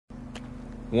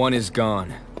One is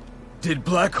gone. Did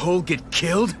Black Hole get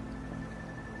killed?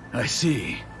 I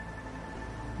see.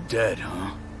 Dead,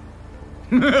 huh?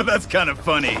 That's kind of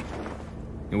funny.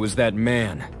 It was that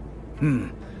man.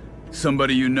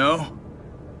 Somebody you know?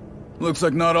 Looks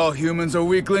like not all humans are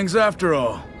weaklings after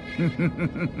all.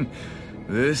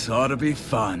 This ought to be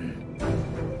fun.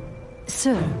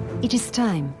 Sir, it is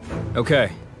time.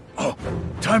 Okay. Oh,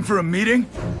 time for a meeting?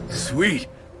 Sweet.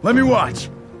 Let me watch.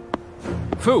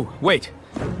 Fu, wait.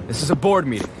 This is a board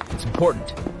meeting. It's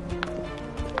important.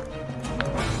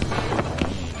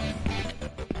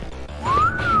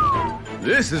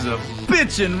 This is a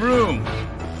bitchin' room.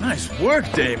 Nice work,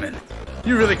 Damon.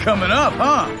 You're really coming up,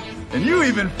 huh? And you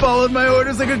even followed my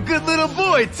orders like a good little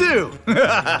boy, too.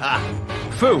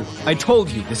 Fu, I told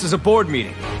you, this is a board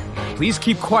meeting. Please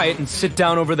keep quiet and sit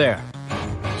down over there.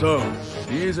 So,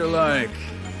 these are like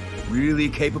really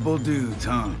capable dudes,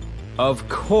 huh? Of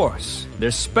course.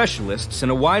 They're specialists in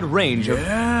a wide range of...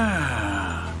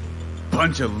 Yeah.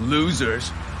 Bunch of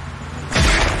losers.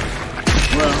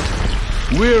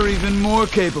 Well, we're even more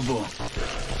capable.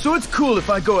 So it's cool if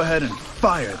I go ahead and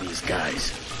fire these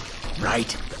guys.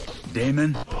 Right,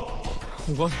 Damon?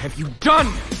 What have you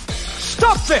done?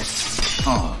 Stop this!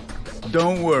 Oh,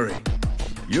 don't worry.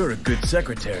 You're a good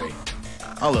secretary.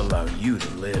 I'll allow you to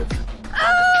live.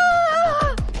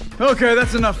 Okay,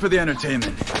 that's enough for the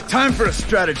entertainment. Time for a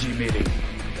strategy meeting.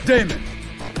 Damon,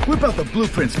 whip out the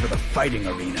blueprints for the fighting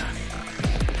arena.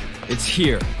 It's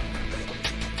here.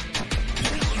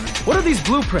 What are these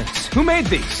blueprints? Who made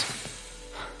these?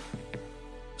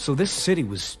 So this city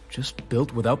was just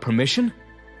built without permission?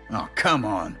 Oh, come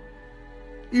on.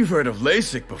 You've heard of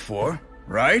LASIK before,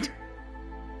 right?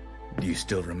 Do you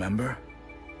still remember?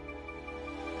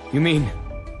 You mean...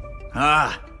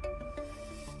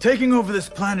 Taking over this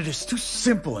planet is too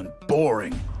simple and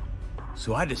boring.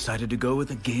 So I decided to go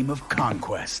with a game of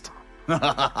conquest.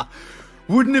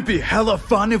 Wouldn't it be hella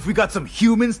fun if we got some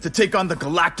humans to take on the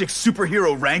galactic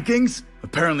superhero rankings?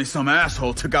 Apparently some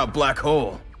asshole took out Black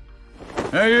Hole.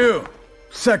 Hey you,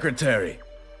 secretary.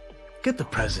 Get the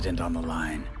president on the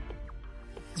line.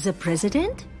 The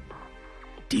president?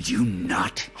 Did you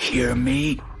not hear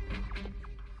me?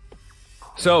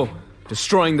 So,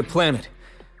 destroying the planet.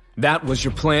 That was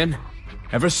your plan?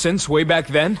 Ever since way back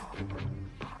then?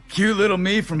 Cute little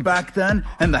me from back then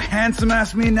and the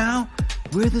handsome-ass me now?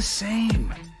 We're the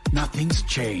same. Nothing's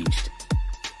changed.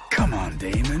 Come on,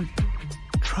 Damon.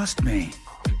 Trust me.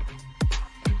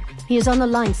 He is on the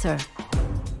line, sir.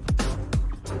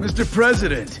 Mr.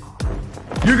 President,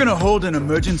 you're gonna hold an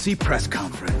emergency press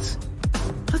conference.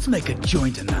 Let's make a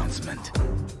joint announcement.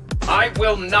 I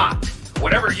will not.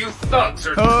 Whatever you thugs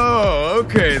are... Oh,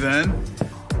 okay then.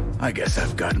 I guess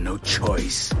I've got no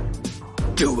choice.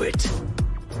 Do it.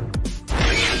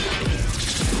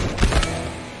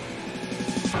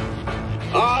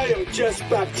 I am Jess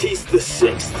Baptiste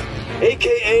VI,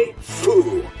 aka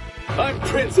Fu. I'm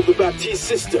Prince of the Baptiste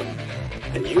system,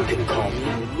 and you can call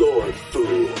me Lord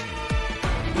Fu.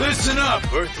 Listen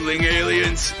up, Earthling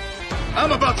aliens.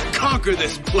 I'm about to conquer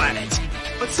this planet,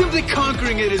 but simply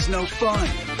conquering it is no fun.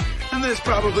 And there's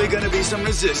probably gonna be some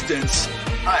resistance.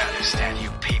 I understand you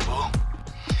people.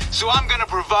 So I'm gonna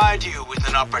provide you with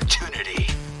an opportunity.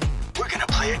 We're gonna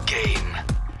play a game.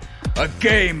 A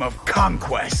game of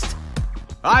conquest.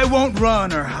 I won't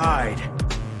run or hide.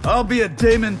 I'll be a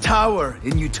Damon Tower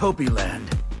in Utopia Land.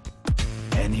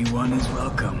 Anyone is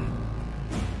welcome.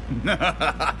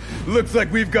 Looks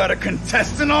like we've got a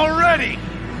contestant already!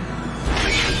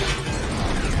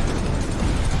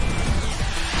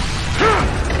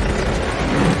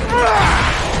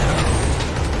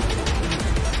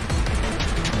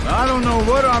 I don't know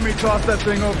what army tossed that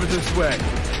thing over this way,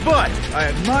 but I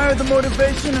admire the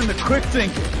motivation and the quick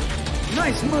thinking.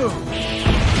 Nice move.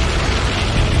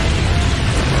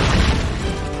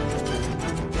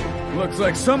 Looks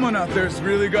like someone out there's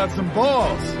really got some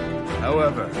balls.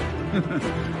 However,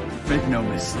 make no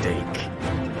mistake.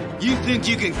 You think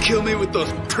you can kill me with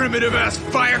those primitive-ass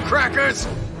firecrackers?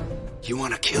 You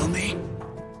wanna kill me?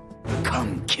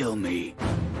 Come kill me.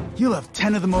 You'll have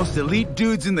 10 of the most elite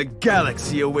dudes in the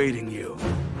galaxy awaiting you.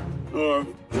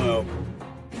 Well,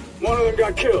 one of them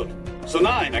got killed, so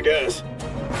 9, I guess.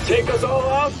 Take us all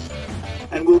out,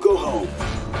 and we'll go home.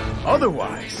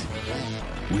 Otherwise,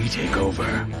 we take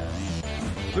over.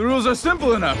 The rules are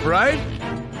simple enough, right?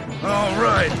 All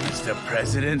right, Mr.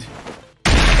 President.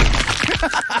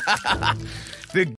 The